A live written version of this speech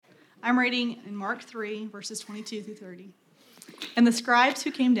I'm reading in Mark 3, verses 22 through 30. And the scribes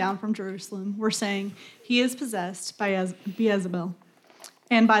who came down from Jerusalem were saying, "He is possessed by Beelzebul.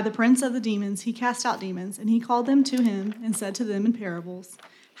 And by the prince of the demons he cast out demons, and he called them to him and said to them in parables,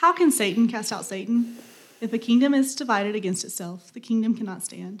 'How can Satan cast out Satan? If a kingdom is divided against itself, the kingdom cannot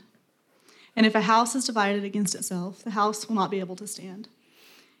stand. And if a house is divided against itself, the house will not be able to stand.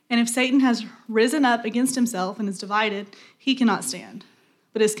 And if Satan has risen up against himself and is divided, he cannot stand,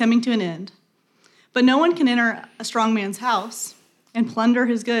 but is coming to an end. But no one can enter a strong man's house and plunder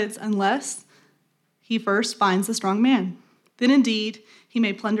his goods unless he first binds the strong man. Then indeed he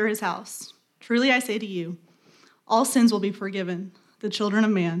may plunder his house. Truly I say to you, all sins will be forgiven the children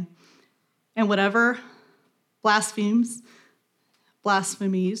of man, and whatever blasphemies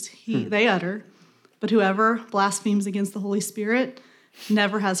they utter, but whoever blasphemes against the Holy Spirit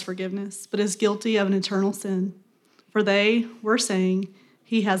never has forgiveness, but is guilty of an eternal sin. For they were saying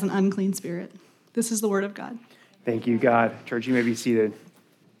he has an unclean spirit.'" This is the word of God. Thank you, God. Church, you may be seated.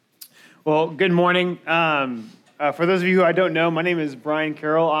 Well, good morning. For those of you who I don't know, my name is Brian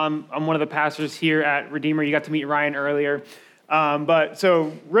Carroll. I'm one of the pastors here at Redeemer. You got to meet Ryan earlier. But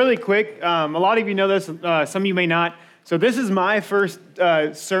so really quick, a lot of you know this, some of you may not. So this is my first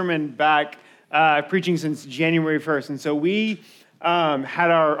sermon back preaching since January 1st. And so we had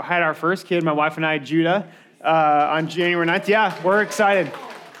our first kid, my wife and I, Judah, on January 9th. Yeah, we're excited.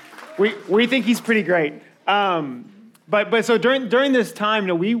 We think he's pretty great. But so during this time,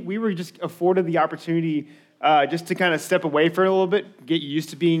 we were just afforded the opportunity just to kind of step away for a little bit, get used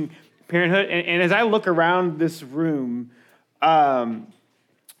to being parenthood. And as I look around this room,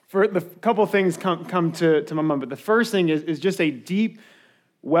 for the couple of things come to my mind. But the first thing is just a deep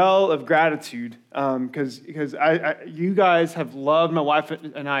well of gratitude because you guys have loved my wife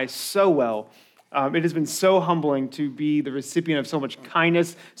and I so well. It has been so humbling to be the recipient of so much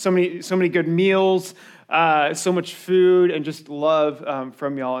kindness, so many good meals, so much food, and just love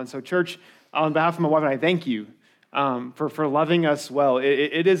from y'all. And so, church, on behalf of my wife and I, thank you for loving us well.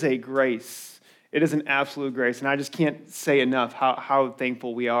 It is a grace. It is an absolute grace, and I just can't say enough how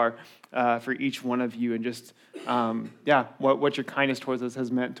thankful we are for each one of you, and just what your kindness towards us has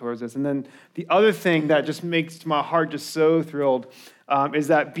meant towards us. And then the other thing that just makes my heart just so thrilled is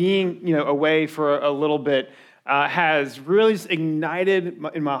that being away for a little bit has really just ignited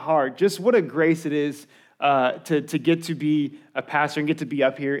in my heart just what a grace it is to get to be a pastor and get to be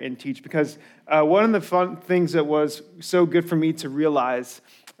up here and teach. Because one of the fun things that was so good for me to realize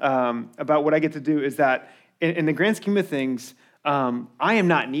about what I get to do is that in the grand scheme of things, I am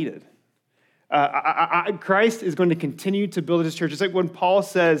not needed. Christ is going to continue to build his church. It's like when Paul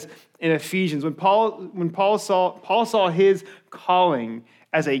says in Ephesians, when Paul saw his calling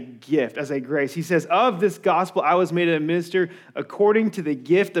as a gift, as a grace. He says, "Of this gospel I was made a minister according to the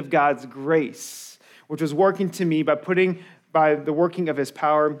gift of God's grace, which was working to me by the working of his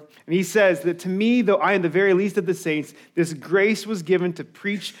power." And he says that to me, though I am the very least of the saints, this grace was given to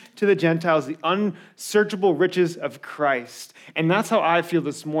preach to the Gentiles the unsearchable riches of Christ. And that's how I feel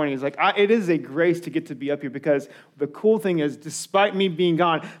this morning. It's like it is a grace to get to be up here, because the cool thing is, despite me being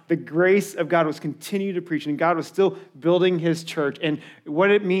gone, the grace of God was continuing to preach, and God was still building his church. And what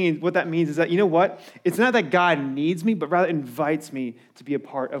that means is that, you know what? It's not that God needs me, but rather invites me to be a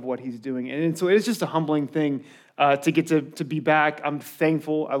part of what he's doing. And so it's just a humbling thing to get to be back. I'm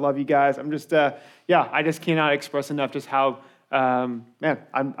thankful. I love you guys. I'm just, I just cannot express enough just how,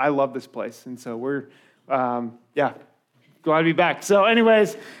 I love this place. And so we're, glad to be back. So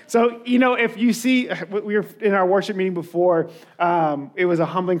anyways, if you see, we were in our worship meeting before, it was a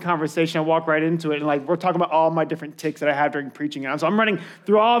humbling conversation. I walked right into it, and we're talking about all my different tics that I have during preaching. And so I'm running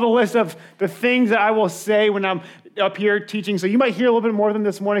through all the list of the things that I will say when I'm up here teaching. So you might hear a little bit more than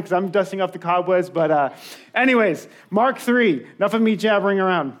this morning because I'm dusting off the cobwebs. But anyways, Mark 3, enough of me jabbering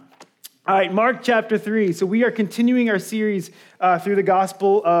around. All right, Mark chapter 3. So we are continuing our series through the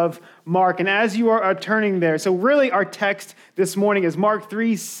Gospel of Mark. And as you are turning there, so really our text this morning is Mark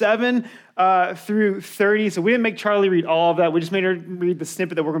 3, 7 through 30. So we didn't make Charlie read all of that. We just made her read the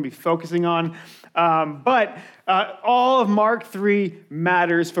snippet that we're going to be focusing on. But all of Mark 3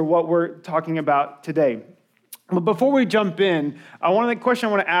 matters for what we're talking about today. But before we jump in, the question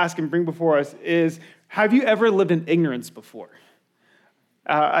I want to ask and bring before us is, have you ever lived in ignorance before?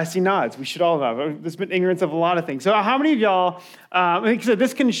 I see nods. We should all have. There's been ignorance of a lot of things. So how many of y'all, so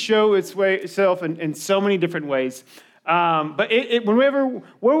this can show itself in so many different ways. But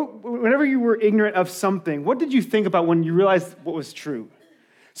whenever you were ignorant of something, what did you think about when you realized what was true?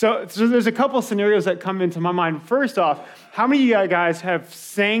 So there's a couple scenarios that come into my mind. First off, how many of you guys have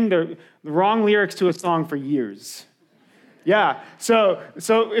sang the wrong lyrics to a song for years? Yeah. So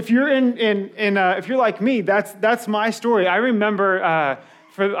if you're if you're like me, that's my story. I remember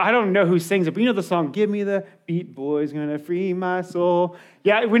I don't know who sings it, but you know the song, "Give Me the Beat, Boys, Gonna Free My Soul."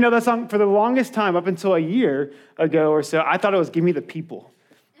 Yeah, we know that song for the longest time, up until a year ago or so. I thought it was "Give Me the People."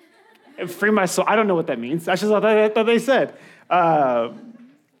 Free my soul. I don't know what that means. That's just what they said.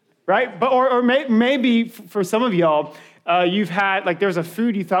 Right? But or maybe for some of y'all, you've had, like, there's a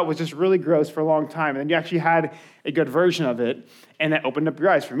food you thought was just really gross for a long time, and then you actually had a good version of it, and that opened up your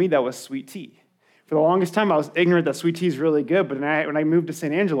eyes. For me, that was sweet tea. For the longest time, I was ignorant that sweet tea is really good, but when I moved to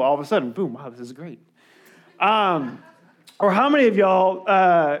San Angelo, all of a sudden, boom, wow, this is great. Or how many of y'all,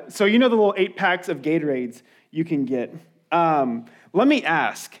 so you know the little 8 packs of Gatorades you can get. Let me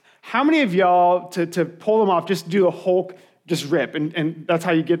ask, how many of y'all, to pull them off, just do a Hulk, just rip, and that's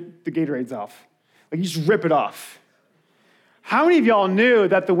how you get the Gatorades off? Like, you just rip it off. How many of y'all knew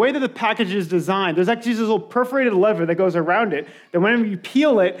that the way that the package is designed, there's actually this little perforated lever that goes around it, that whenever you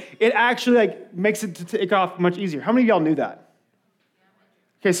peel it, it actually makes it to take off much easier? How many of y'all knew that?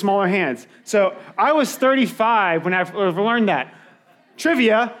 Okay, smaller hands. So I was 35 when I learned that.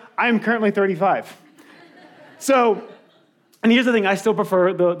 Trivia, I am currently 35. So, and here's the thing, I still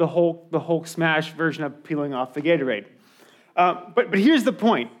prefer the Hulk smash version of peeling off the Gatorade. But here's the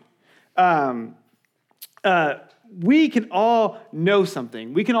point. We can all know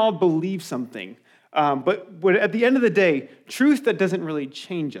something. We can all believe something. But at the end of the day, truth that doesn't really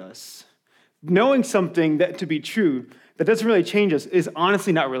change us, knowing something that to be true that doesn't really change us, is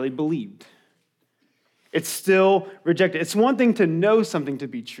honestly not really believed. It's still rejected. It's one thing to know something to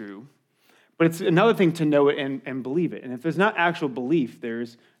be true, but it's another thing to know it and believe it. And if there's not actual belief,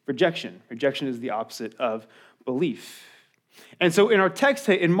 there's rejection. Rejection is the opposite of belief. And so in our text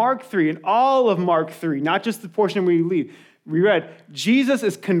today, in Mark 3, in all of Mark 3, not just the portion we read, Jesus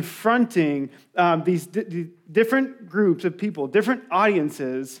is confronting these different groups of people, different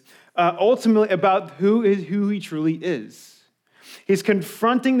audiences, ultimately about who he truly is. He's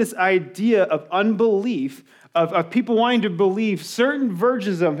confronting this idea of unbelief, of people wanting to believe certain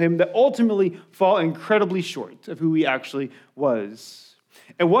versions of him that ultimately fall incredibly short of who he actually was.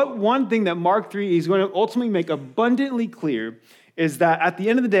 And one thing that Mark 3 is going to ultimately make abundantly clear is that at the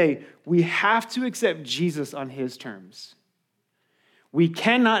end of the day, we have to accept Jesus on his terms. We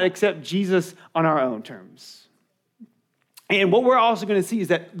cannot accept Jesus on our own terms. And what we're also going to see is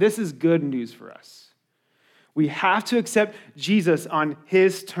that this is good news for us. We have to accept Jesus on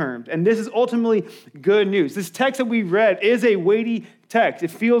his terms. And this is ultimately good news. This text that we read is a weighty text. It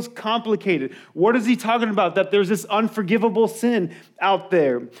feels complicated. What is he talking about? That there's this unforgivable sin out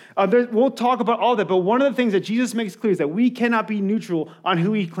there. We'll talk about all that, but one of the things that Jesus makes clear is that we cannot be neutral on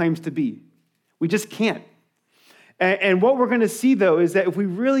who he claims to be. We just can't. And what we're going to see, though, is that if we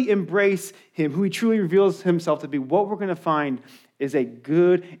really embrace him, who he truly reveals himself to be, what we're going to find is a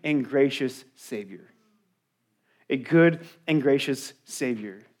good and gracious Savior. A good and gracious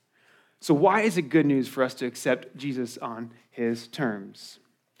Savior. So why is it good news for us to accept Jesus on his terms?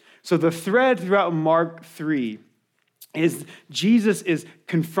 So the thread throughout Mark 3 is Jesus is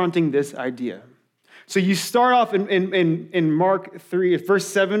confronting this idea. So you start off in Mark 3, verse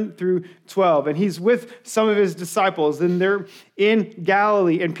 7 through 12, and he's with some of his disciples, and they're in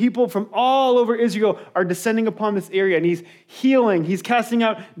Galilee, and people from all over Israel are descending upon this area, and he's healing, he's casting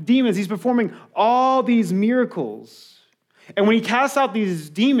out demons, he's performing all these miracles. And when he casts out these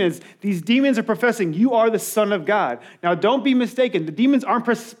demons are professing, "You are the Son of God." Now, don't be mistaken. The demons aren't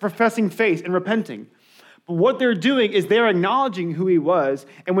professing faith and repenting. But what they're doing is they're acknowledging who he was.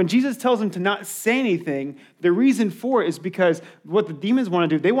 And when Jesus tells them to not say anything, the reason for it is because what the demons want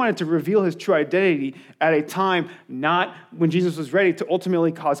to do, they wanted to reveal his true identity at a time not when Jesus was ready to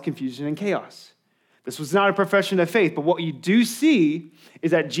ultimately cause confusion and chaos. This was not a profession of faith. But what you do see is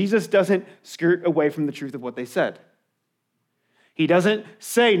that Jesus doesn't skirt away from the truth of what they said. He doesn't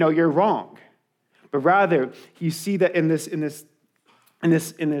say, "No, you're wrong." But rather, you see that in these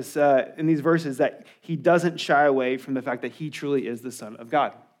verses that he doesn't shy away from the fact that he truly is the Son of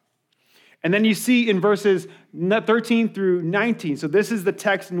God. And then you see in verses 13 through 19, so this is the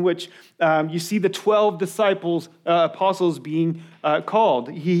text in which you see the 12 disciples, apostles being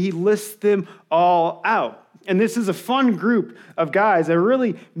called. He lists them all out. And this is a fun group of guys, a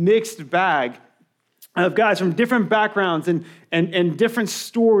really mixed bag of guys from different backgrounds and different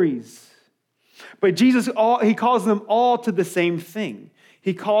stories. But Jesus, he calls them all to the same thing.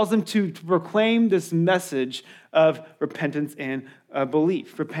 He calls them to proclaim this message of repentance and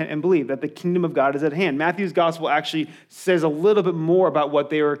belief. Repent and believe that the kingdom of God is at hand. Matthew's gospel actually says a little bit more about what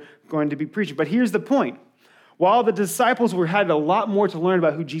they were going to be preaching. But here's the point. While the disciples had a lot more to learn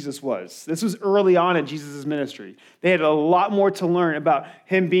about who Jesus was. This was early on in Jesus' ministry. They had a lot more to learn about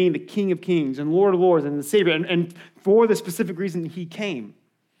him being the King of Kings and Lord of Lords and the Savior, and for the specific reason he came.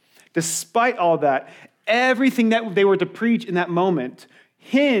 Despite all that, everything that they were to preach in that moment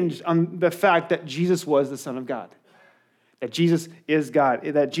hinged on the fact that Jesus was the Son of God, that Jesus is God,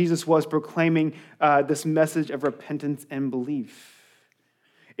 that Jesus was proclaiming this message of repentance and belief.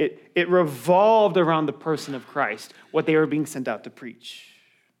 It revolved around the person of Christ, what they were being sent out to preach.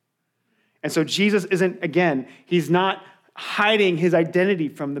 And so Jesus isn't, again, he's not hiding his identity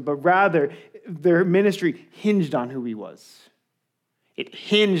from them, but rather their ministry hinged on who he was. It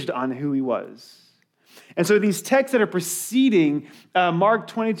hinged on who he was. And so these texts that are preceding Mark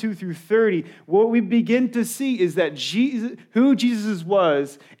 22 through 30, what we begin to see is that who Jesus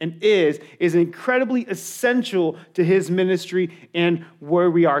was and is incredibly essential to his ministry and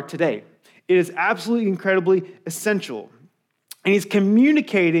where we are today. It is absolutely incredibly essential. And he's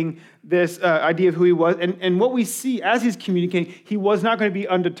communicating this idea of who he was. And what we see as he's communicating, he was not going to be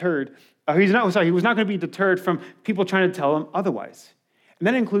undeterred. He was not going to be deterred from people trying to tell him otherwise. And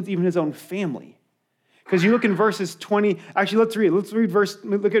that includes even his own family. Because you look in verses 20, actually let's read.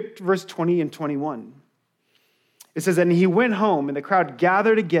 Look at verse 20 and 21. It says, and he went home, and the crowd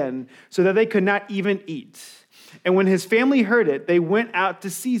gathered again so that they could not even eat. And when his family heard it, they went out to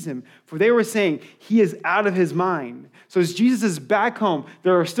seize him, for they were saying, he is out of his mind. So as Jesus is back home,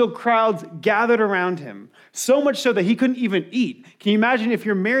 there are still crowds gathered around him, so much so that he couldn't even eat. Can you imagine if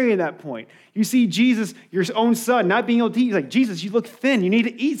you're Mary at that point? You see Jesus, your own son, not being able to eat. He's like, Jesus, you look thin. You need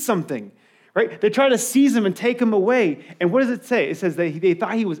to eat something. Right? They try to seize him and take him away. And what does it say? It says that they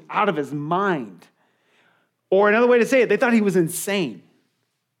thought he was out of his mind. Or another way to say it, they thought he was insane.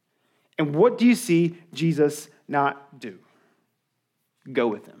 And what do you see Jesus not do? Go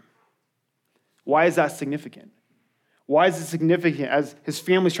with him. Why is that significant? Why is it significant as his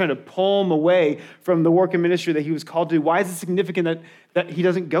family's trying to pull him away from the work and ministry that he was called to do? Why is it significant that he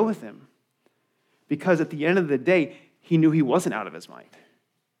doesn't go with him? Because at the end of the day, he knew he wasn't out of his mind.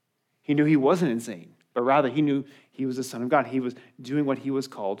 He knew he wasn't insane, but rather he knew he was the Son of God. He was doing what he was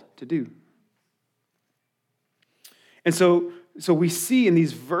called to do. And so we see in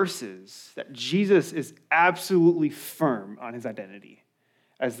these verses that Jesus is absolutely firm on his identity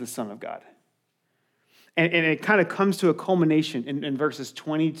as the Son of God. And it kind of comes to a culmination in verses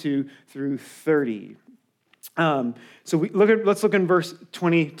 22 through 30. Let's look in verse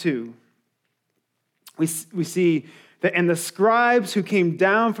 22. We see that, and the scribes who came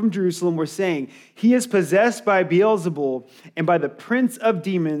down from Jerusalem were saying, he is possessed by Beelzebul, and by the prince of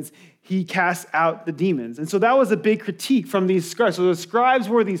demons he casts out the demons. And so that was a big critique from these scribes. So the scribes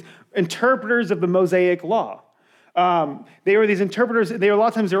were these interpreters of the Mosaic law. They were these interpreters. A lot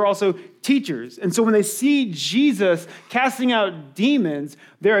of times they were also teachers. And so when they see Jesus casting out demons,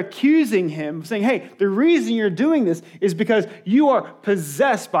 they're accusing him, saying, hey, the reason you're doing this is because you are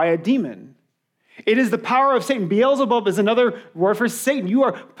possessed by a demon. It is the power of Satan. Beelzebub is another word for Satan. You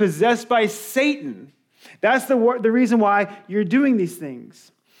are possessed by Satan. That's the reason why you're doing these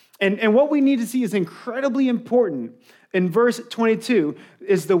things. And what we need to see is incredibly important. In verse 22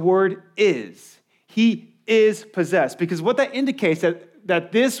 is the word is. He is possessed. Because what that indicates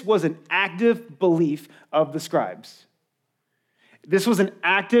that this was an active belief of the scribes. This was an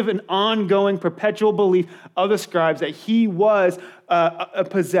active and ongoing perpetual belief of the scribes that he was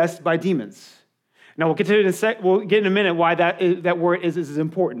possessed by demons. Now, we'll get in a minute why that word is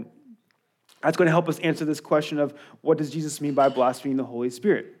important. That's going to help us answer this question of what does Jesus mean by blaspheming the Holy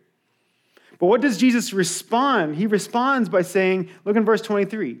Spirit? But what does Jesus respond? He responds by saying, look in verse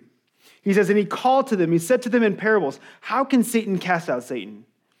 23. He says, and he called to them, he said to them in parables, how can Satan cast out Satan?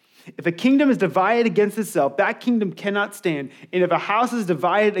 If a kingdom is divided against itself, that kingdom cannot stand. And if a house is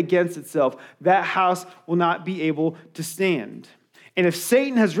divided against itself, that house will not be able to stand. And if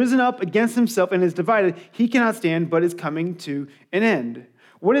Satan has risen up against himself and is divided, he cannot stand, but is coming to an end.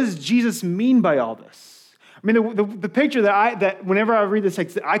 What does Jesus mean by all this? I mean, the picture that whenever I read this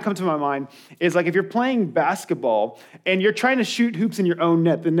text, that I come to my mind is like if you're playing basketball and you're trying to shoot hoops in your own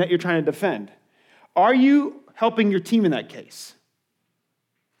net, the net you're trying to defend. Are you helping your team in that case?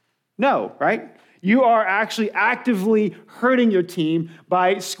 No, right? You are actually actively hurting your team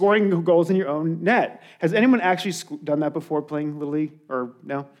by scoring goals in your own net. Has anyone actually done that before playing Little League? Or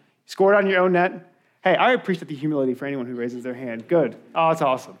no? Scored on your own net? Hey, I appreciate the humility for anyone who raises their hand. Good. Oh, that's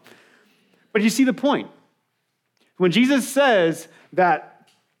awesome. But you see the point. When Jesus says that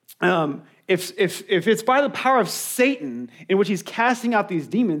if it's by the power of Satan in which he's casting out these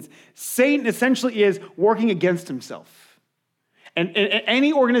demons, Satan essentially is working against himself. And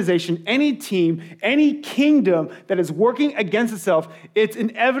any organization, any team, any kingdom that is working against itself, its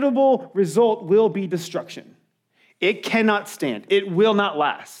inevitable result will be destruction. It cannot stand. It will not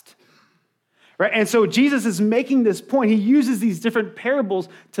last. Right? And so Jesus is making this point. He uses these different parables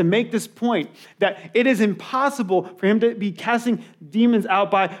to make this point that it is impossible for him to be casting demons out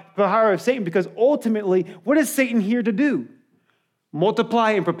by the power of Satan, because ultimately, what is Satan here to do?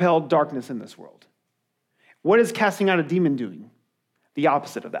 Multiply and propel darkness in this world. What is casting out a demon doing? The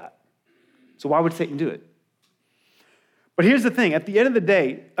opposite of that. So why would Satan do it? But here's the thing. At the end of the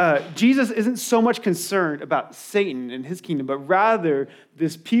day, Jesus isn't so much concerned about Satan and his kingdom, but rather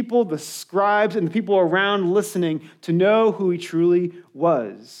this people, the scribes, and the people around listening to know who he truly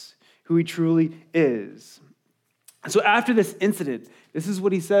was, who he truly is. So after this incident, this is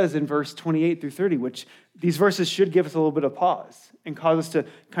what he says in verse 28 through 30, which these verses should give us a little bit of pause and cause us to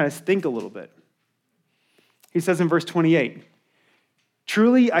kind of think a little bit. He says in verse 28,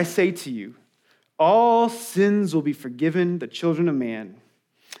 "Truly I say to you, all sins will be forgiven the children of man,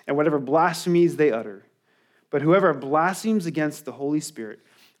 and whatever blasphemies they utter. But whoever blasphemes against the Holy Spirit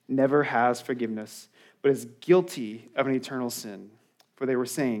never has forgiveness, but is guilty of an eternal sin. For they were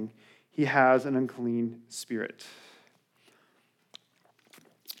saying, he has an unclean spirit."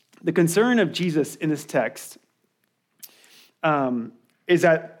 The concern of Jesus in this text is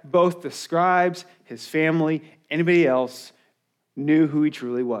that both the scribes, his family, anybody else knew who he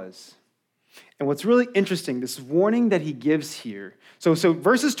truly was. And what's really interesting, this warning that he gives here, so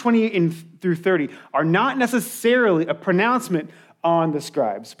verses 28 through 30 are not necessarily a pronouncement on the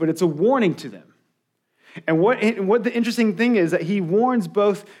scribes, but it's a warning to them. And what the interesting thing is that he warns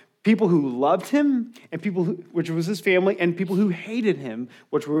both people who loved him, and people which was his family, and people who hated him,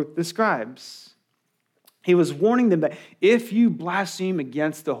 which were the scribes. He was warning them that if you blaspheme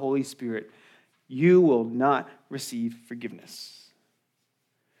against the Holy Spirit, you will not receive forgiveness.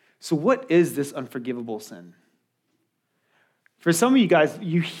 So what is this unforgivable sin? For some of you guys,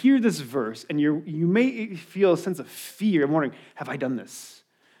 you hear this verse and you may feel a sense of fear. I'm wondering, have I done this?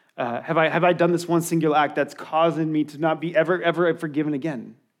 Have I done this one singular act that's causing me to not be ever forgiven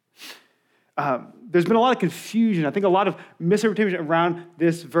again? There's been a lot of confusion, I think a lot of misinterpretation around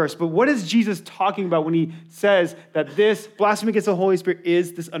this verse. But what is Jesus talking about when he says that this blasphemy against the Holy Spirit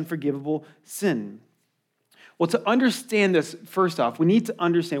is this unforgivable sin? Well, to understand this, first off, we need to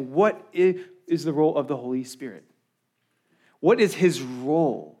understand what is the role of the Holy Spirit. What is his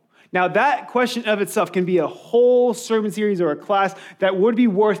role? Now, that question of itself can be a whole sermon series or a class that would be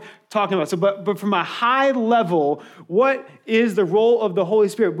worth talking about. So, but from a high level, what is the role of the Holy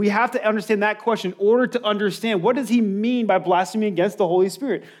Spirit? We have to understand that question in order to understand what does he mean by blasphemy against the Holy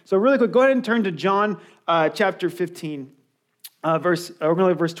Spirit. So really quick, go ahead and turn to John chapter 15, we're going to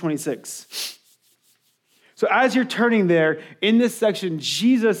look at verse 26. So as you're turning there, in this section,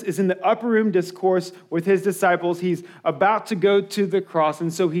 Jesus is in the upper room discourse with his disciples. He's about to go to the cross,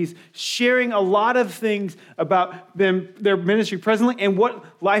 and so he's sharing a lot of things about their ministry presently, and what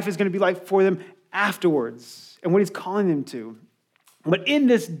life is going to be like for them afterwards, and what he's calling them to. But in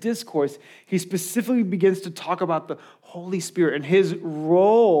this discourse, he specifically begins to talk about the Holy Spirit and his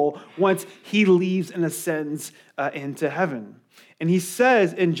role once he leaves and ascends into heaven. And he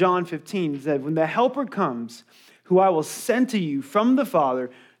says in John 15, that when the Helper comes, who I will send to you from the Father,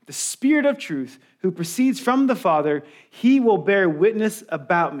 the Spirit of truth, who proceeds from the Father, he will bear witness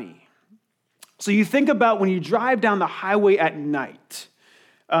about me. So you think about when you drive down the highway at night,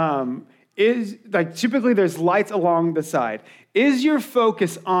 typically there's lights along the side. Is your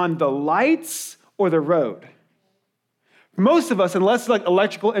focus on the lights or the road? Most of us, unless like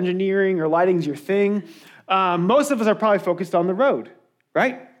electrical engineering or lighting is your thing, most of us are probably focused on the road,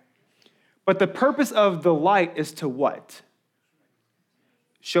 right? But the purpose of the light is to what?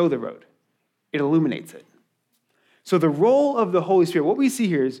 Show the road. It illuminates it. So the role of the Holy Spirit, what we see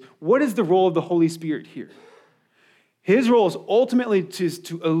here is, what is the role of the Holy Spirit here? His role is ultimately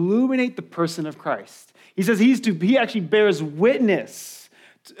to illuminate the person of Christ. He says he actually bears witness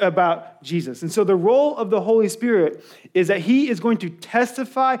about Jesus. And so the role of the Holy Spirit is that he is going to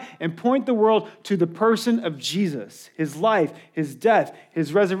testify and point the world to the person of Jesus, his life, his death,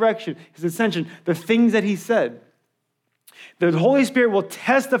 his resurrection, his ascension, the things that he said. The Holy Spirit will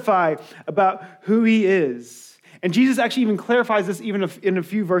testify about who he is. And Jesus actually even clarifies this even in a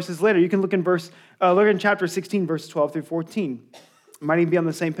few verses later. You can look in chapter 16, verse 12 through 14. It might even be on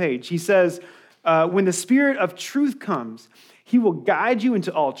the same page. He says, when the Spirit of truth comes, he will guide you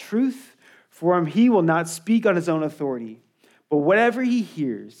into all truth, for he will not speak on his own authority. But whatever he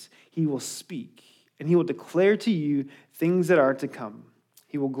hears, he will speak, and he will declare to you things that are to come.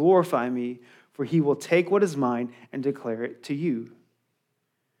 He will glorify me, for he will take what is mine and declare it to you.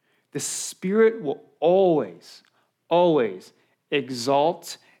 The Spirit will always, always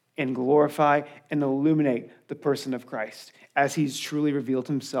exalt and glorify and illuminate the person of Christ as he's truly revealed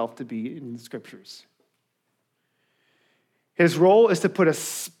himself to be in the Scriptures. His role is to put a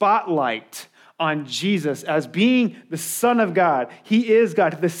spotlight on Jesus as being the Son of God. He is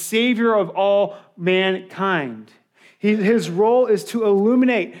God, the Savior of all mankind. His role is to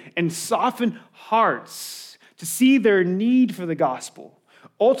illuminate and soften hearts to see their need for the gospel.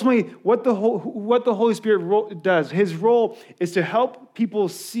 Ultimately, what the Holy Spirit does, his role is to help people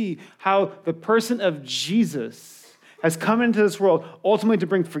see how the person of Jesus has come into this world, ultimately to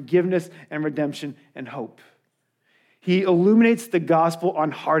bring forgiveness and redemption and hope. He illuminates the gospel on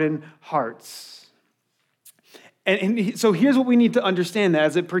hardened hearts. So here's what we need to understand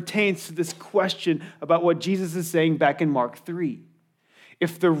as it pertains to this question about what Jesus is saying back in Mark 3.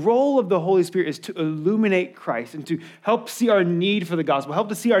 If the role of the Holy Spirit is to illuminate Christ and to help see our need for the gospel, help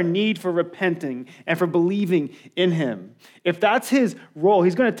to see our need for repenting and for believing in him, if that's his role,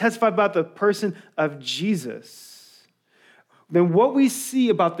 he's going to testify about the person of Jesus, then what we see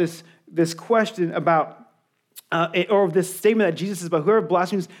about this question about, or this statement that Jesus is about whoever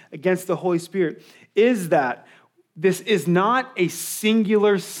blasphemes against the Holy Spirit, is that this is not a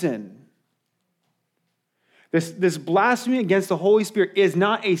singular sin. This blasphemy against the Holy Spirit is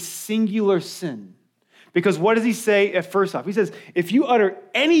not a singular sin. Because what does he say at first off? He says, if you utter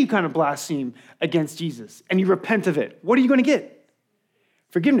any kind of blasphemy against Jesus and you repent of it, what are you going to get?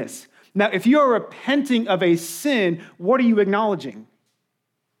 Forgiveness. Now, if you are repenting of a sin, what are you acknowledging?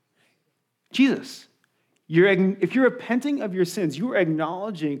 Jesus. If you're repenting of your sins, you are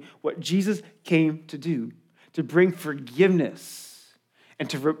acknowledging what Jesus came to do, to bring forgiveness.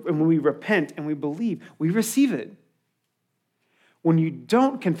 And when we repent and we believe, we receive it. When you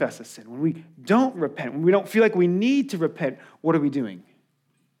don't confess a sin, when we don't repent, when we don't feel like we need to repent, what are we doing?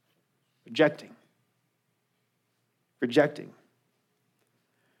 Rejecting.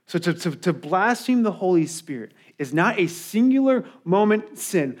 So to blaspheme the Holy Spirit is not a singular moment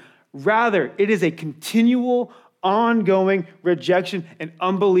sin. Rather, it is a continual, ongoing rejection and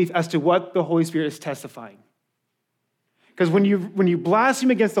unbelief as to what the Holy Spirit is testifying. Because when you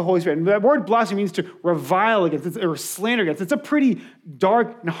blaspheme against the Holy Spirit, and that word blaspheme means to revile against, or slander against. It's a pretty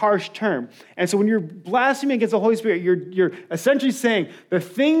dark and harsh term. And so when you're blaspheming against the Holy Spirit, you're essentially saying the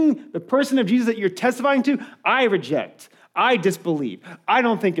person of Jesus that you're testifying to, I reject, I disbelieve, I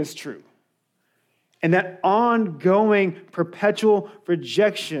don't think is true. And that ongoing, perpetual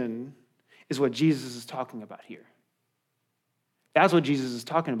rejection is what Jesus is talking about here. That's what Jesus is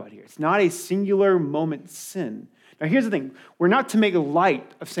talking about here. It's not a singular moment sin. Now, here's the thing. We're not to make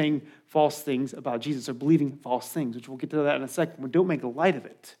light of saying false things about Jesus or believing false things, which we'll get to that in a second. We don't make light of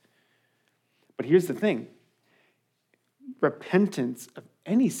it. But here's the thing. Repentance of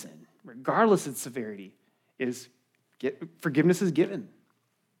any sin, regardless of its severity, forgiveness is given.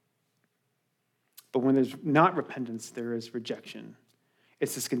 But when there's not repentance, there is rejection.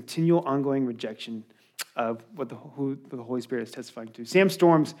 It's this continual, ongoing rejection of who the Holy Spirit is testifying to. Sam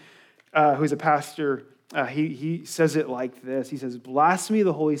Storms, who's a pastor, he says it like this. He says, blasphemy of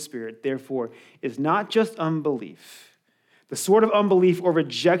the Holy Spirit, therefore, is not just unbelief, the sort of unbelief or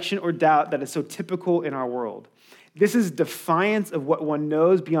rejection or doubt that is so typical in our world. This is defiance of what one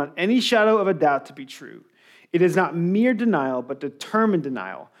knows beyond any shadow of a doubt to be true. It is not mere denial, but determined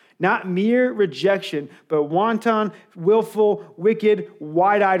denial. Not mere rejection, but wanton, willful, wicked,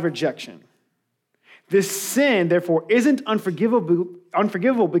 wide-eyed rejection. This sin, therefore, isn't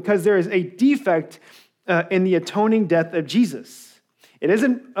unforgivable because there is a defect in the atoning death of Jesus. It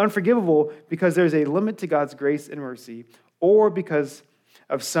isn't unforgivable because there's a limit to God's grace and mercy or because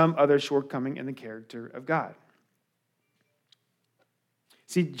of some other shortcoming in the character of God.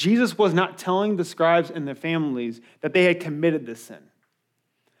 See, Jesus was not telling the scribes and their families that they had committed this sin.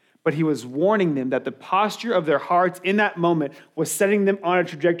 But he was warning them that the posture of their hearts in that moment was setting them on a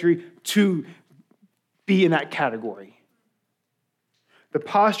trajectory to be in that category. The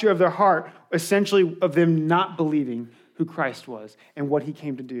posture of their heart, essentially of them not believing who Christ was and what he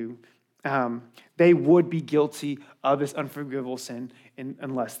came to do. They would be guilty of this unforgivable sin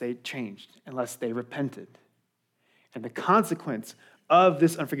unless they changed, unless they repented. And the consequence of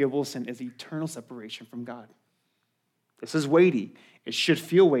this unforgivable sin is eternal separation from God. This is weighty. It should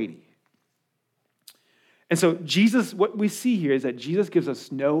feel weighty. And so Jesus, what we see here is that Jesus gives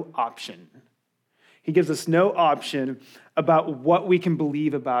us no option. He gives us no option about what we can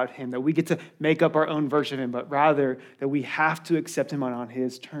believe about him, that we get to make up our own version of him, but rather that we have to accept him on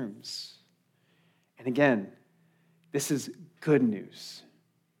his terms. And again, this is good news.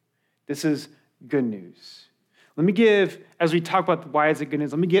 This is good news. Let me give, as we talk about why is it good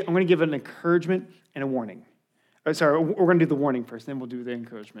news, I'm going to give an encouragement and a warning. We're going to do the warning first, then we'll do the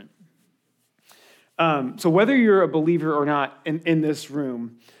encouragement. So whether you're a believer or not in this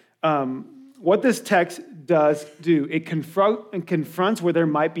room, what this text does do, it confronts where there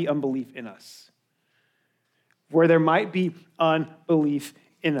might be unbelief in us. Where there might be unbelief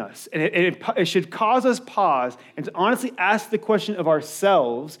in us. And it should cause us pause and to honestly ask the question of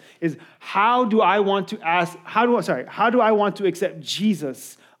ourselves is, how do I want to accept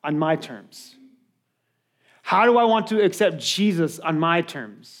Jesus on my terms? How do I want to accept Jesus on my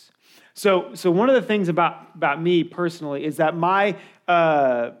terms? So one of the things about me personally is that my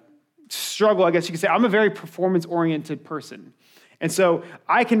struggle, I guess you could say, I'm a very performance-oriented person. And so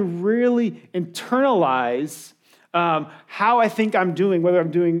I can really internalize how I think I'm doing, whether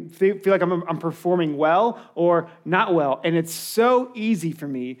feel like I'm performing well or not well. And it's so easy for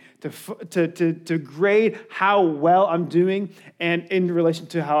me to grade how well I'm doing and in relation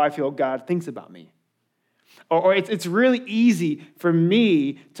to how I feel God thinks about me. Or it's really easy for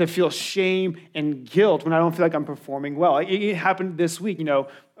me to feel shame and guilt when I don't feel like I'm performing well. It happened this week.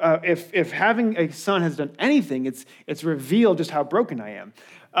 If having a son has done anything, it's revealed just how broken I am.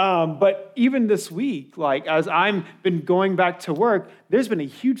 But even this week, like as I've been going back to work, there's been a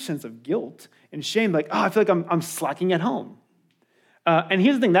huge sense of guilt and shame. Like, I feel like I'm slacking at home. And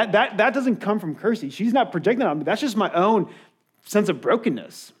here's the thing, that doesn't come from Kirsty. She's not projecting on me. That's just my own sense of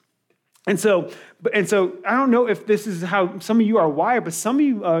brokenness. And so I don't know if this is how some of you are wired, but some of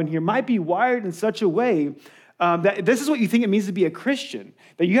you in here might be wired in such a way that this is what you think it means to be a Christian,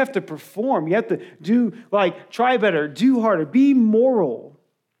 that you have to perform, you have to do, try better, do harder, be moral.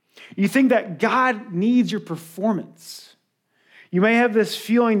 You think that God needs your performance. You may have this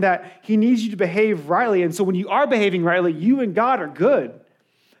feeling that he needs you to behave rightly, and so when you are behaving rightly, you and God are good.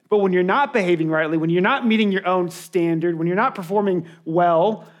 But when you're not behaving rightly, when you're not meeting your own standard, when you're not performing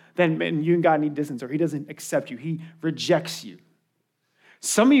well, then you and God need distance, or he doesn't accept you. He rejects you.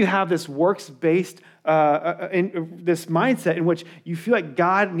 Some of you have this works-based, this mindset in which you feel like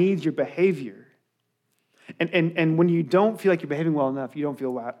God needs your behavior. And when you don't feel like you're behaving well enough, you don't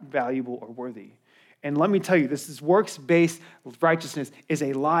feel valuable or worthy. And let me tell you, this works-based righteousness is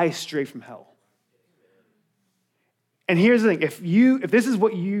a lie straight from hell. And here's the thing, if this is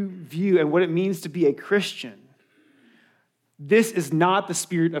what you view and what it means to be a Christian, this is not the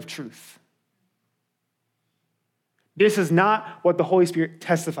spirit of truth. This is not what the Holy Spirit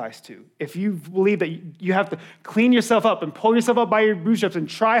testifies to. If you believe that you have to clean yourself up and pull yourself up by your bootstraps and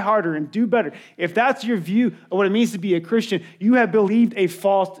try harder and do better, if that's your view of what it means to be a Christian, you have believed a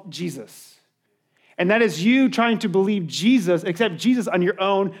false Jesus. And that is you trying to believe Jesus, accept Jesus on your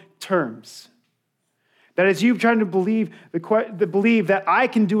own terms. That is you trying to believe that I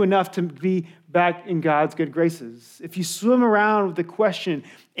can do enough to be back in God's good graces. If you swim around with the question,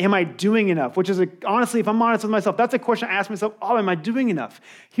 am I doing enough? Which is, honestly, if I'm honest with myself, that's a question I ask myself, am I doing enough?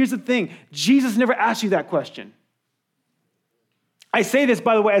 Here's the thing, Jesus never asked you that question. I say this,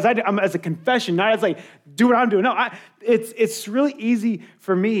 by the way, as a confession, not as do what I'm doing. No, it's really easy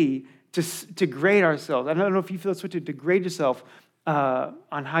for me to grade ourselves. I don't know if you feel this way too, to grade yourself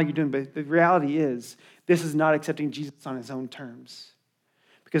on how you're doing, but the reality is, this is not accepting Jesus on his own terms.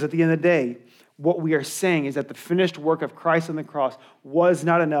 Because at the end of the day, what we are saying is that the finished work of Christ on the cross was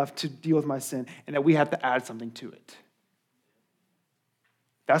not enough to deal with my sin, and that we have to add something to it.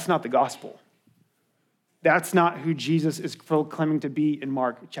 That's not the gospel. That's not who Jesus is proclaiming to be in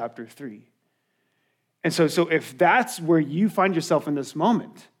Mark chapter 3. And so if that's where you find yourself in this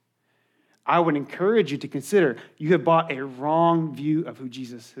moment, I would encourage you to consider you have bought a wrong view of who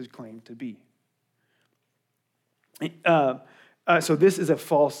Jesus has claimed to be. So this is a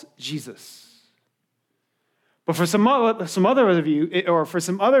false Jesus. But for some other of you, or for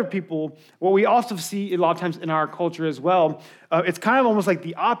some other people, what we also see a lot of times in our culture as well, it's kind of almost like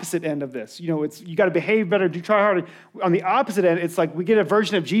the opposite end of this. It's you got to behave better, try harder. On the opposite end, it's like we get a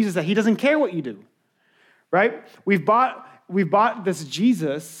version of Jesus that he doesn't care what you do, right? We've bought this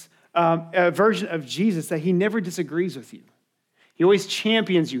Jesus, a version of Jesus that he never disagrees with you. He always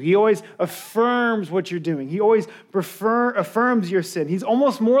champions you. He always affirms what you're doing. He always affirms your sin. He's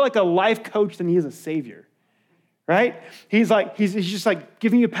almost more like a life coach than he is a savior, right? He's just like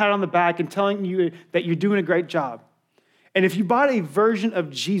giving you a pat on the back and telling you that you're doing a great job. And if you bought a version of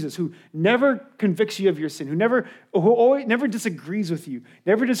Jesus who never convicts you of your sin, who never disagrees with you,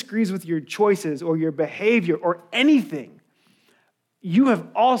 never disagrees with your choices or your behavior or anything, you have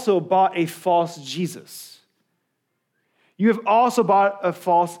also bought a false Jesus. You have also bought a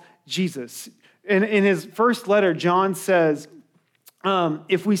false Jesus. In his first letter, John says,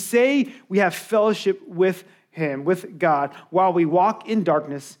 if we say we have fellowship with him, with God, while we walk in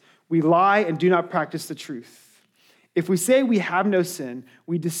darkness, we lie and do not practice the truth. If we say we have no sin,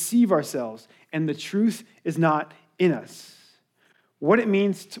 we deceive ourselves, and the truth is not in us. What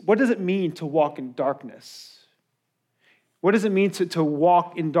does it mean to walk in darkness? What does it mean to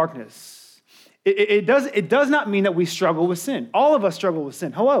walk in darkness? It does not mean that we struggle with sin. All of us struggle with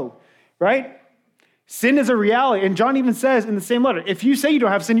sin. Hello, right? Sin is a reality. And John even says in the same letter, if you say you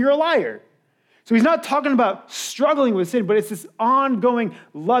don't have sin, you're a liar. So he's not talking about struggling with sin, but it's this ongoing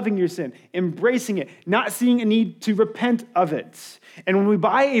loving your sin, embracing it, not seeing a need to repent of it. And when we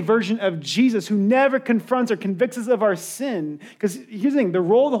buy a version of Jesus who never confronts or convicts us of our sin, because here's the thing, the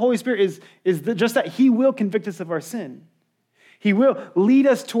role of the Holy Spirit is just that he will convict us of our sin. He will lead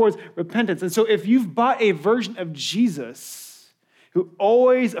us towards repentance. And so if you've bought a version of Jesus who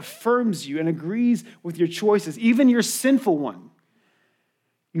always affirms you and agrees with your choices, even your sinful one,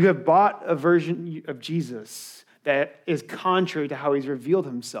 you have bought a version of Jesus that is contrary to how he's revealed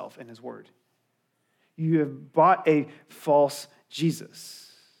himself in his word. You have bought a false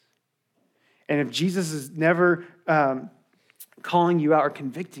Jesus. And if Jesus is never calling you out or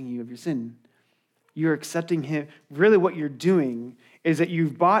convicting you of your sin, you're accepting him. Really what you're doing is that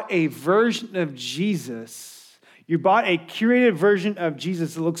you've bought a version of Jesus. You bought a curated version of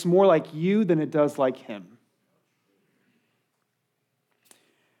Jesus that looks more like you than it does like him.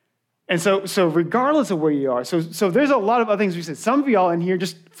 And so regardless of where you are, so there's a lot of other things we said. Some of y'all in here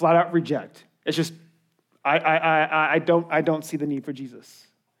just flat out reject. It's just, I don't see the need for Jesus.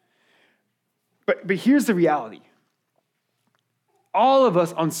 But here's the reality. All of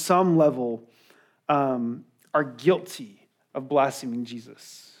us on some level are guilty of blaspheming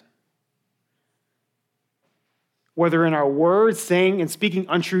Jesus. Whether in our words, saying and speaking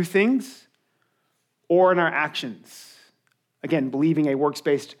untrue things, or in our actions. Again, believing a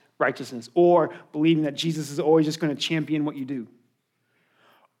works-based righteousness, or believing that Jesus is always just going to champion what you do.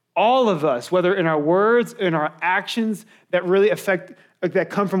 All of us, whether in our words, in our actions that really affect,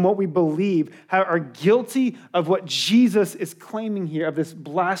 that come from what we believe, are guilty of what Jesus is claiming here, of this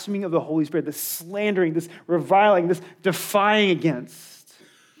blaspheming of the Holy Spirit, this slandering, this reviling, this defying against.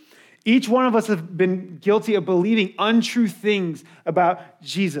 Each one of us have been guilty of believing untrue things about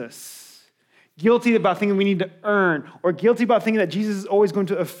Jesus. Guilty about thinking we need to earn, or guilty about thinking that Jesus is always going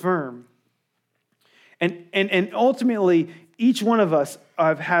to affirm. And ultimately, each one of us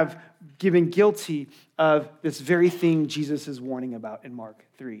have been guilty of this very thing Jesus is warning about in Mark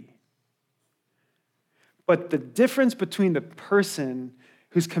 3. But the difference between the person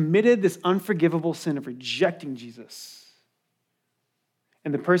who's committed this unforgivable sin of rejecting Jesus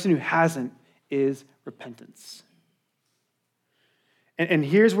and the person who hasn't is repentance. And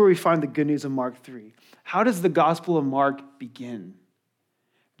here's where we find the good news of Mark 3. How does the Gospel of Mark begin?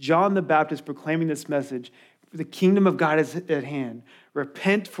 John the Baptist proclaiming this message, the kingdom of God is at hand.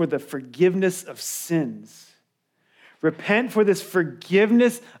 Repent for the forgiveness of sins. Repent for this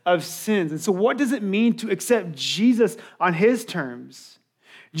forgiveness of sins. And so what does it mean to accept Jesus on his terms?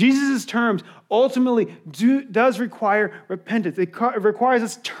 Jesus' terms ultimately does require repentance. It requires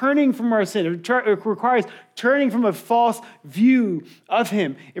us turning from our sin. It requires turning from a false view of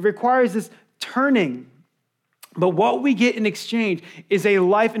him. It requires this turning. But what we get in exchange is a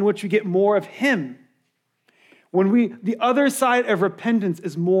life in which we get more of him. The other side of repentance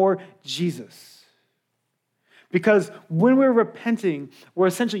is more Jesus. Because when we're repenting, we're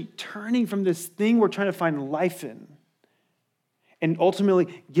essentially turning from this thing we're trying to find life in and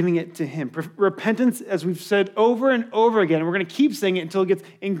ultimately giving it to him. Repentance, as we've said over and over again, and we're going to keep saying it until it gets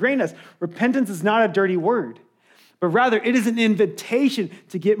ingrained in us, repentance is not a dirty word, but rather it is an invitation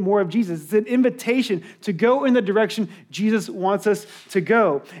to get more of Jesus. It's an invitation to go in the direction Jesus wants us to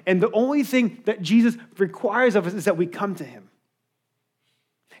go. And the only thing that Jesus requires of us is that we come to him,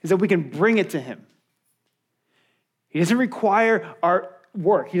 is that we can bring it to him. He doesn't require our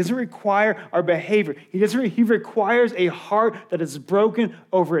work. He doesn't require our behavior. He requires a heart that is broken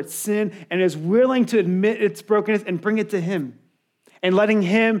over its sin and is willing to admit its brokenness and bring it to him and letting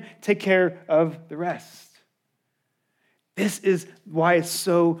him take care of the rest. This is why it's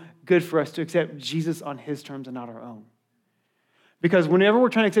so good for us to accept Jesus on his terms and not our own. Because whenever we're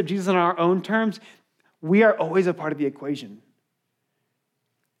trying to accept Jesus on our own terms, we are always a part of the equation.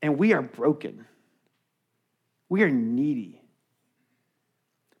 And we are broken. We are needy.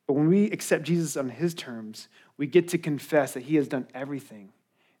 But when we accept Jesus on his terms, we get to confess that he has done everything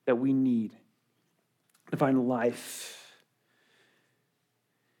that we need to find life.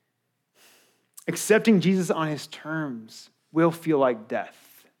 Accepting Jesus on his terms will feel like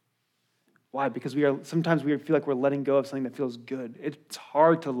death. Why? Because sometimes we feel like we're letting go of something that feels good. It's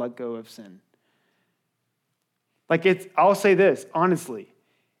hard to let go of sin. I'll say this, honestly.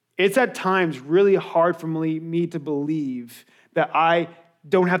 It's at times really hard for me to believe that I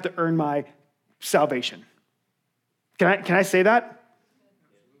don't have to earn my salvation. Can I say that?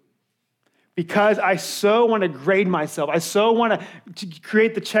 Because I so want to grade myself. I so want to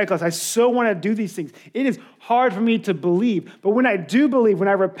create the checklist. I so want to do these things. It is hard for me to believe. But when I do believe, when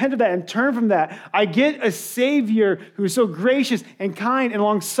I repent of that and turn from that, I get a Savior who is so gracious and kind and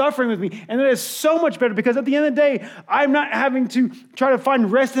long-suffering with me. And that is so much better because at the end of the day, I'm not having to try to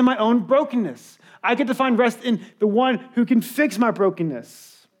find rest in my own brokenness. I get to find rest in the one who can fix my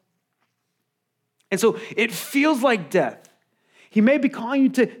brokenness. And so it feels like death. He may be calling you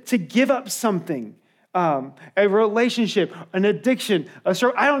to give up something, a relationship, an addiction,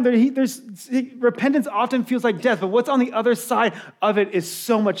 repentance often feels like death, but what's on the other side of it is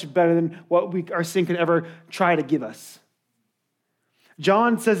so much better than what our sin could ever try to give us.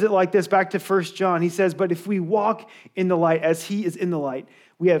 John says it like this, back to 1 John. He says, but if we walk in the light as he is in the light,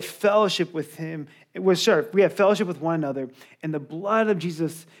 we have fellowship with him. We have fellowship with one another, and the blood of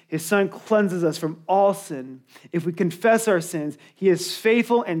Jesus, his son, cleanses us from all sin. If we confess our sins, he is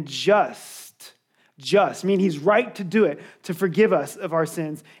faithful and just, meaning he's right to do it, to forgive us of our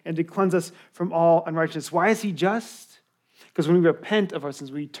sins and to cleanse us from all unrighteousness. Why is he just? Because when we repent of our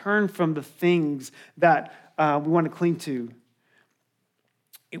sins, we turn from the things that we want to cling to.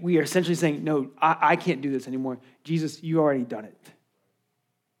 We are essentially saying, no, I can't do this anymore. Jesus, you already done it.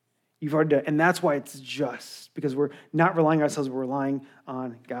 You've already done it. And that's why it's just, because we're not relying on ourselves, we're relying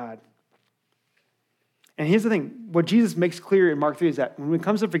on God. And here's the thing. What Jesus makes clear in Mark 3 is that when it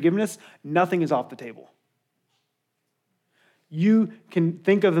comes to forgiveness, nothing is off the table. You can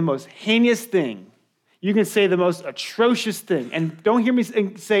think of the most heinous thing. You can say the most atrocious thing. And don't hear me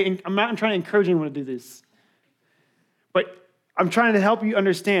say, I'm not trying to encourage anyone to do this. But I'm trying to help you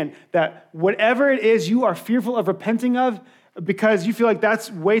understand that whatever it is you are fearful of repenting of, because you feel like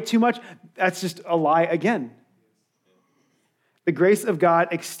that's way too much, that's just a lie again. The grace of God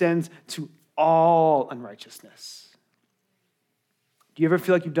extends to all unrighteousness. Do you ever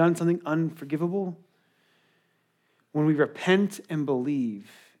feel like you've done something unforgivable? When we repent and believe,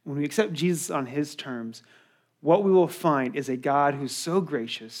 when we accept Jesus on his terms, what we will find is a God who's so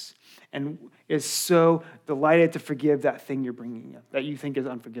gracious and is so delighted to forgive that thing you're bringing up, that you think is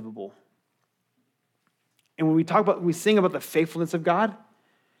unforgivable. And when we sing about the faithfulness of God,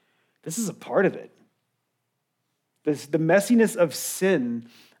 this is a part of it. The messiness of sin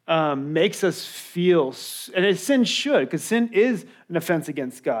makes us feel, and sin should, because sin is an offense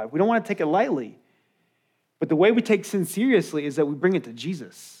against God. We don't want to take it lightly. But the way we take sin seriously is that we bring it to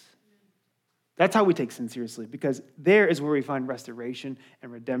Jesus. That's how we take sin seriously, because there is where we find restoration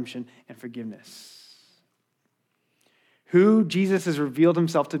and redemption and forgiveness. Who Jesus has revealed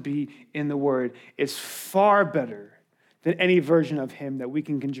himself to be in the Word is far better than any version of him that we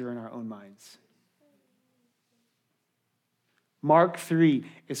can conjure in our own minds. Mark 3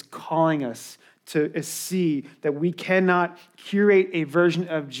 is calling us to see that we cannot curate a version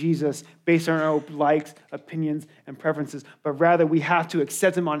of Jesus based on our own likes, opinions, and preferences, but rather we have to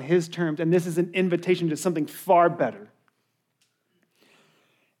accept him on his terms, and this is an invitation to something far better.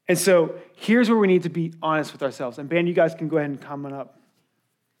 And so here's where we need to be honest with ourselves. And band, you guys can go ahead and comment up.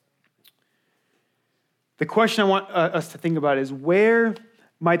 The question I want us to think about is, where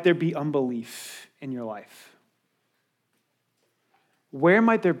might there be unbelief in your life? Where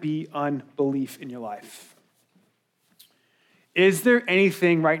might there be unbelief in your life? Is there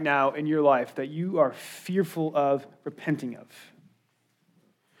anything right now in your life that you are fearful of repenting of?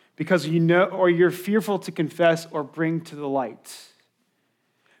 Because you know, or you're fearful to confess or bring to the light?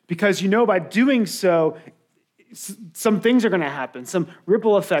 Because you know by doing so, some things are going to happen. Some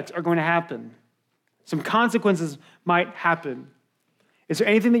ripple effects are going to happen. Some consequences might happen. Is there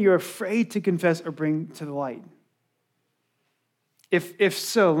anything that you're afraid to confess or bring to the light? If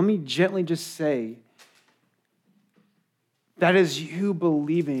so, let me gently just say, that is you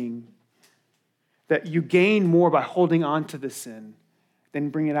believing that you gain more by holding on to the sin than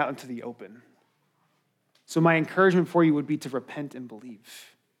bringing it out into the open. So my encouragement for you would be to repent and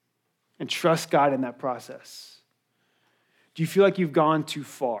believe and trust God in that process. Do you feel like you've gone too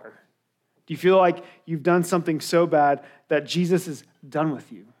far? Do you feel like you've done something so bad that Jesus is done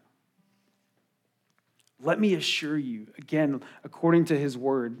with you? Let me assure you, again, according to his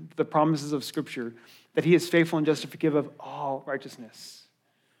word, the promises of Scripture, that he is faithful and just to forgive of all righteousness.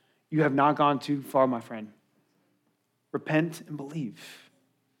 You have not gone too far, my friend. Repent and believe.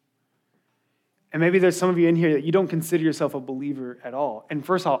 And maybe there's some of you in here that you don't consider yourself a believer at all. And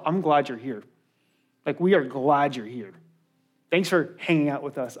first of all, I'm glad you're here. Like, we are glad you're here. Thanks for hanging out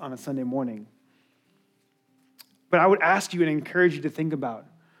with us on a Sunday morning. But I would ask you and encourage you to think about,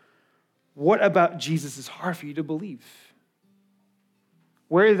 what about Jesus is hard for you to believe?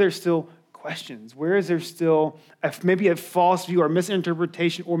 Where are there still questions? Where is there still maybe a false view or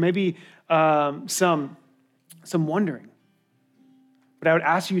misinterpretation, or maybe some wondering? But I would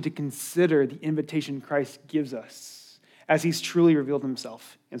ask you to consider the invitation Christ gives us as he's truly revealed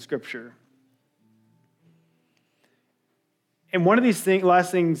himself in Scripture. And one of these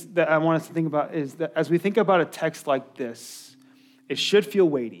last things that I want us to think about is that as we think about a text like this, it should feel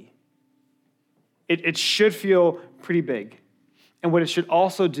weighty. It should feel pretty big. And what it should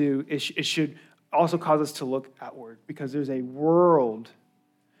also do is it should also cause us to look outward, because there is a world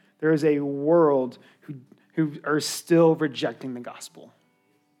who are still rejecting the gospel.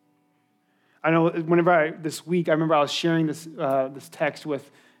 I know this week, I remember I was sharing this text with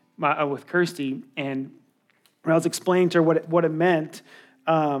Kirsty, and when I was explaining to her what it meant,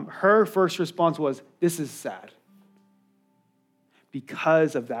 her first response was, "This is sad."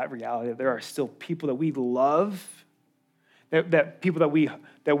 Because of that reality, that there are still people that we love, that people that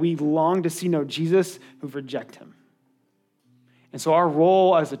we long to see know Jesus, who reject him. And so our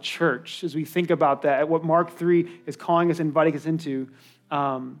role as a church, as we think about that, what Mark 3 is calling us, inviting us into,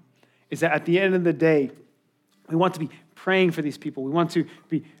 is that at the end of the day, we want to be praying for these people. We want to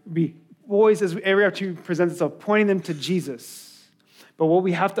be always, as every opportunity presents itself, pointing them to Jesus. But what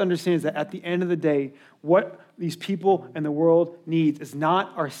we have to understand is that at the end of the day, what these people and the world needs is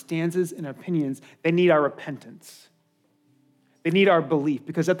not our stances and opinions. They need our repentance. They need our belief,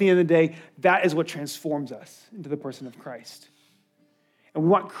 because at the end of the day, that is what transforms us into the person of Christ. And we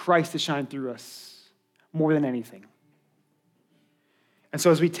want Christ to shine through us more than anything. And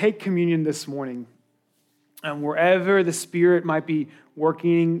so as we take communion this morning, and wherever the Spirit might be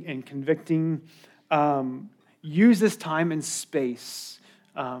working and convicting, use this time and space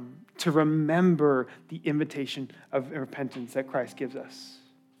to remember the invitation of repentance that Christ gives us.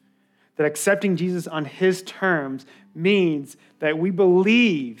 That accepting Jesus on his terms means that we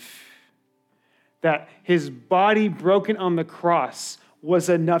believe that his body broken on the cross was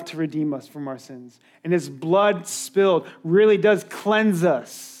enough to redeem us from our sins. And his blood spilled really does cleanse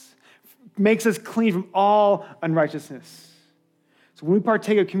us, makes us clean from all unrighteousness. So when we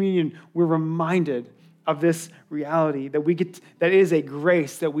partake of communion, we're reminded of this reality that is a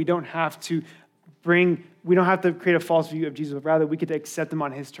grace that we don't have to create a false view of Jesus, but rather we get to accept him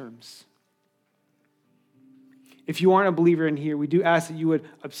on his terms. If you aren't a believer in here, we do ask that you would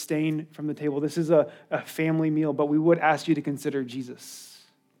abstain from the table. This is a family meal, but we would ask you to consider Jesus.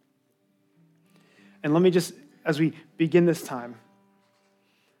 And let me just, as we begin this time,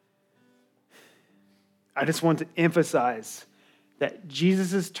 I just want to emphasize that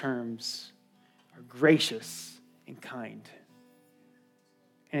Jesus' terms are gracious and kind.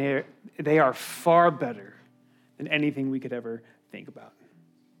 And they are far better than anything we could ever think about.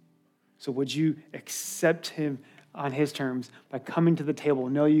 So would you accept him on his terms by coming to the table?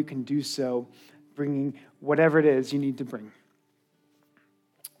 Know you can do so, bringing whatever it is you need to bring.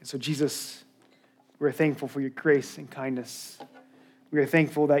 And so Jesus, we're thankful for your grace and kindness. We are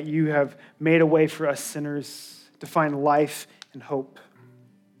thankful that you have made a way for us sinners to find life and hope.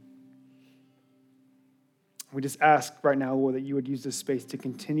 We just ask right now, Lord, that you would use this space to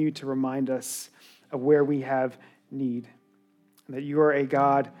continue to remind us of where we have need, and that you are a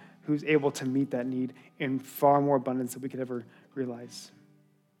God who's able to meet that need in far more abundance than we could ever realize.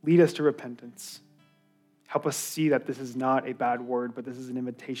 Lead us to repentance. Help us see that this is not a bad word, but this is an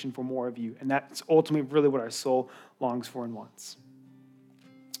invitation for more of you. And that's ultimately really what our soul longs for and wants.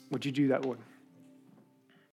 Would you do that, Lord?